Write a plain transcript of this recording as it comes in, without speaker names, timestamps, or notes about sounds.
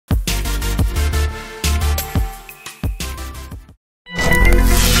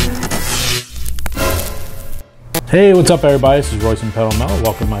Hey, what's up everybody? This is Royce and Pedal Metal.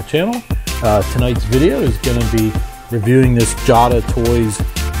 Welcome to my channel. Tonight's video is going to be reviewing this Jada Toys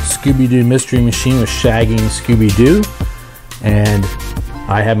Scooby-Doo Mystery Machine with Shaggy and Scooby-Doo. And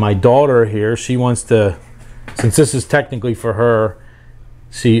I have my daughter here. She wants to, since this is technically for her,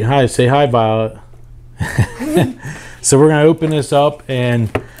 say hi, Violet. So we're going to open this up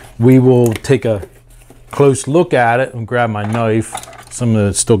and we will take a close look at it and grab my knife. Some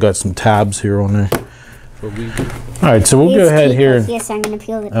of it still got some tabs here on there. All right, so we'll go ahead here. Yes, I'm gonna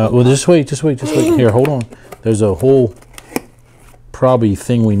peel it. Well, just wait. Here, hold on. There's a whole probably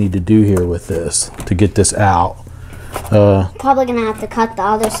thing we need to do here with this to get this out. Probably gonna have to cut the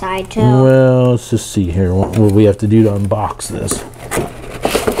other side too. Well, let's just see here. What we have to do to unbox this?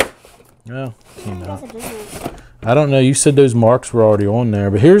 Well, came out. I don't know. You said those marks were already on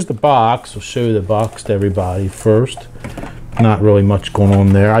there, but here's the box. I'll show you the box to everybody first. Not really much going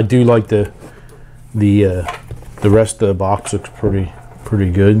on there. I do like the rest of the box looks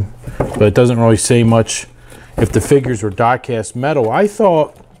pretty good, but it doesn't really say much if the figures were die-cast metal. I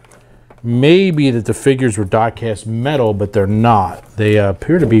thought maybe that the figures were die-cast metal, but they're not. They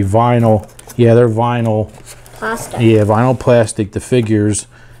appear to be vinyl. Yeah, they're vinyl Plastic. Yeah, vinyl plastic, the figures.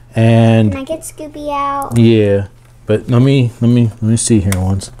 And can I get Scooby out? Yeah, but let me see here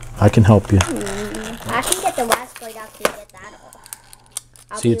once. I can help you. I can get the last blade out to get that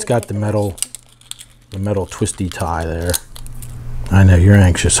off. See, it's got the metal twisty tie there. I know you're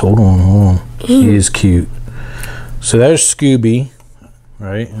anxious. Hold on. He is cute. So there's Scooby,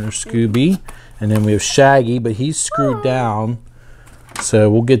 right? There's Scooby, and then we have Shaggy, but he's screwed down. So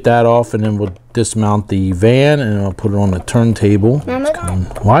we'll get that off, and then we'll dismount the van, and I'll put it on the turntable.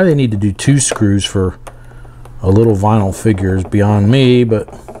 Why they need to do 2 screws for a little vinyl figure is beyond me, but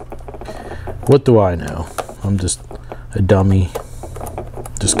what do I know? I'm just a dummy.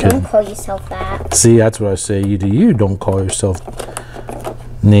 Just kidding. Don't call yourself that. See, that's what I say. You don't call yourself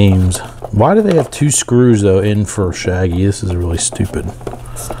names. Why do they have 2 screws though in for Shaggy? This is really stupid.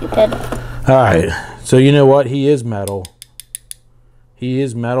 Stupid. All right. So you know what? He is metal. He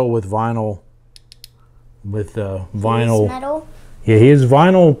is metal with vinyl. With vinyl. He's metal? Yeah, he has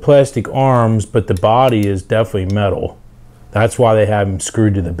vinyl plastic arms, but the body is definitely metal. That's why they have him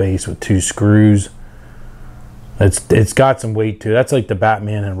screwed to the base with 2 screws. It's got some weight to it. That's like the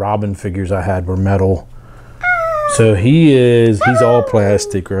Batman and Robin figures I had were metal. So he's all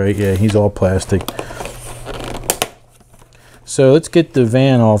plastic, right? Yeah, he's all plastic. So let's get the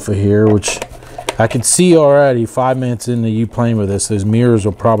van off of here, which I can see already 5 minutes into you playing with this, those mirrors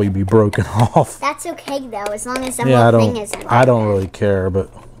will probably be broken off. That's okay though, as long as the whole thing isn't. I don't really care, but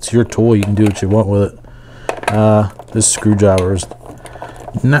it's your toy. You can do what you want with it. This screwdriver is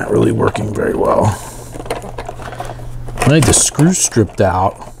not really working very well. I need the screw stripped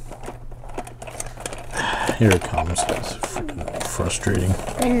out. Here it comes. It's freaking frustrating.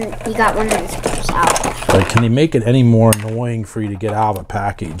 And you got one of the screws out. Like, can they make it any more annoying for you to get out of a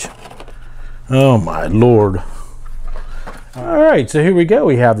package? Oh my lord. Alright, so here we go.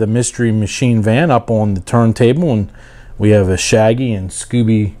 We have the Mystery Machine van up on the turntable, and we have a Shaggy and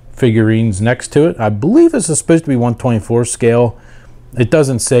Scooby figurines next to it. I believe this is supposed to be 1/24 scale. It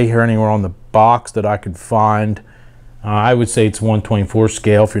doesn't say here anywhere on the box that I could find. I would say it's 1/24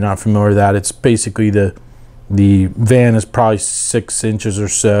 scale if you're not familiar with that. It's basically the van is probably 6 inches or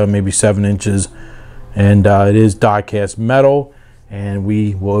so, maybe 7 inches, and it is die-cast metal. And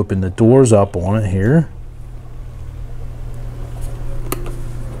we will open the doors up on it here.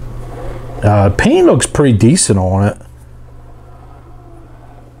 Paint looks pretty decent on it.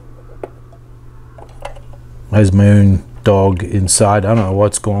 Has my own dog inside. I don't know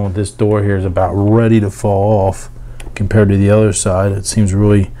what's going on with this door here. Is about ready to fall off. Compared to the other side, it seems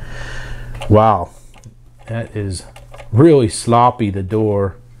really, wow, that is really sloppy, the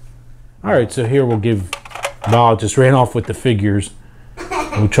door. All right, so here we'll give, Val just ran off with the figures.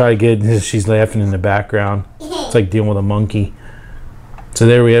 We'll try to get, she's laughing in the background. It's like dealing with a monkey. So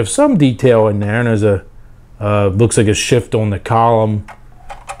there we have some detail in there, and there's a, looks like a shift on the column,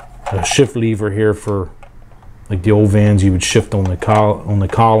 a shift lever here for, like the old vans you would shift on the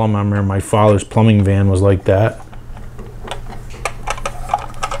column. I remember my father's plumbing van was like that.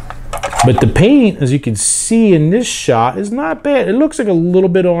 But the paint, as you can see in this shot, is not bad. It looks like a little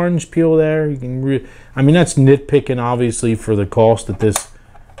bit of orange peel there. You can, I mean, that's nitpicking obviously for the cost that this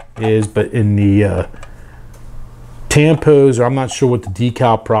is. But in the tampos, or I'm not sure what the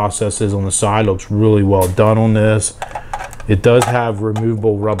decal process is on the side, looks really well done on this. It does have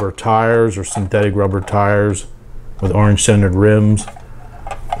removable rubber tires or synthetic rubber tires with orange centered rims.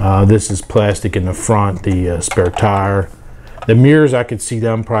 This is plastic in the front, the spare tire. The mirrors, I could see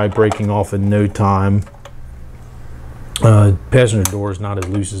them probably breaking off in no time. Passenger door is not as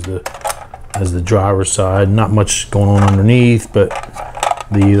loose as the driver's side. Not much going on underneath, but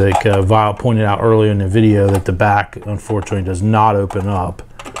Vile pointed out earlier in the video that the back unfortunately does not open up.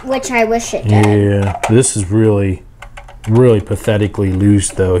 Which I wish it did. Yeah, this is really pathetically loose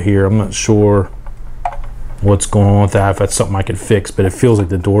though here. I'm not sure what's going on with that, if that's something I could fix, but it feels like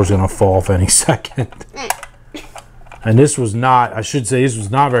the door's gonna fall off any second. And this was not, I should say, this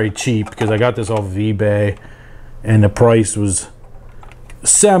was not very cheap, because I got this off of eBay and the price was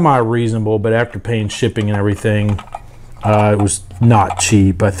semi-reasonable, but after paying shipping and everything, it was not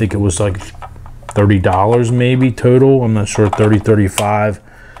cheap. I think it was like $30 maybe total. I'm not sure, 30, 35.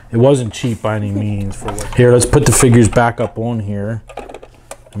 It wasn't cheap by any means. Here, let's put the figures back up on here,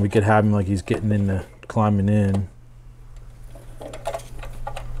 and we could have him like he's getting into climbing in.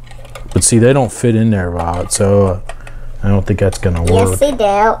 But see, they don't fit in there, Violet, so I don't think that's gonna work. Yes, they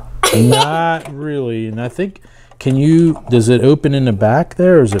do. Not really. And I think, does it open in the back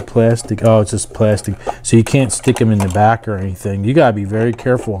there, or is it plastic? Oh, it's just plastic. So you can't stick them in the back or anything. You gotta be very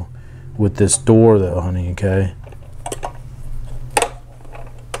careful with this door though, honey, okay?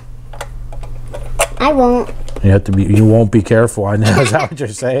 I won't. You won't be careful. I know, is that what you're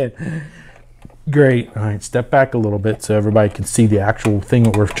saying? Great. All right, step back a little bit so everybody can see the actual thing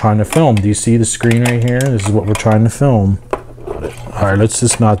that we're trying to film. Do you see the screen right here? This is what we're trying to film. All right, let's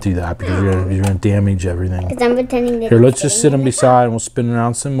just not do that, because you're gonna damage everything. Because I'm pretending to. Here, let's just sit him beside, and we'll spin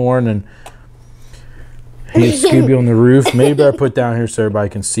around some more, and then he's Scooby on the roof. Maybe I put down here so everybody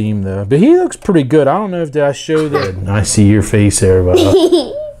can see him though. But he looks pretty good. I don't know if I show that. I see your face there, but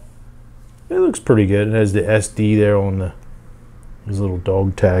it looks pretty good. It has the SD there on his little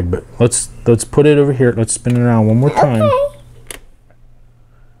dog tag. But let's put it over here. Let's spin it around one more time. Okay.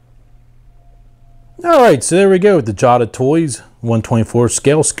 All right, so there we go with the Jada Toys 1/24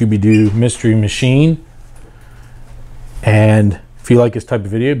 scale Scooby-Doo Mystery Machine. And if you like this type of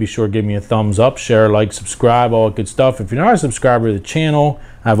video, be sure to give me a thumbs up, share, like, subscribe, all that good stuff. If you're not a subscriber to the channel,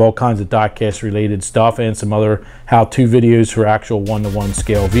 I have all kinds of diecast related stuff and some other how-to videos for actual 1-to-1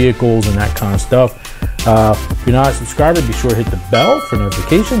 scale vehicles and that kind of stuff. If you're not a subscriber, be sure to hit the bell for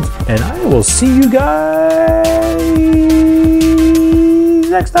notifications, and I will see you guys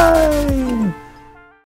next time.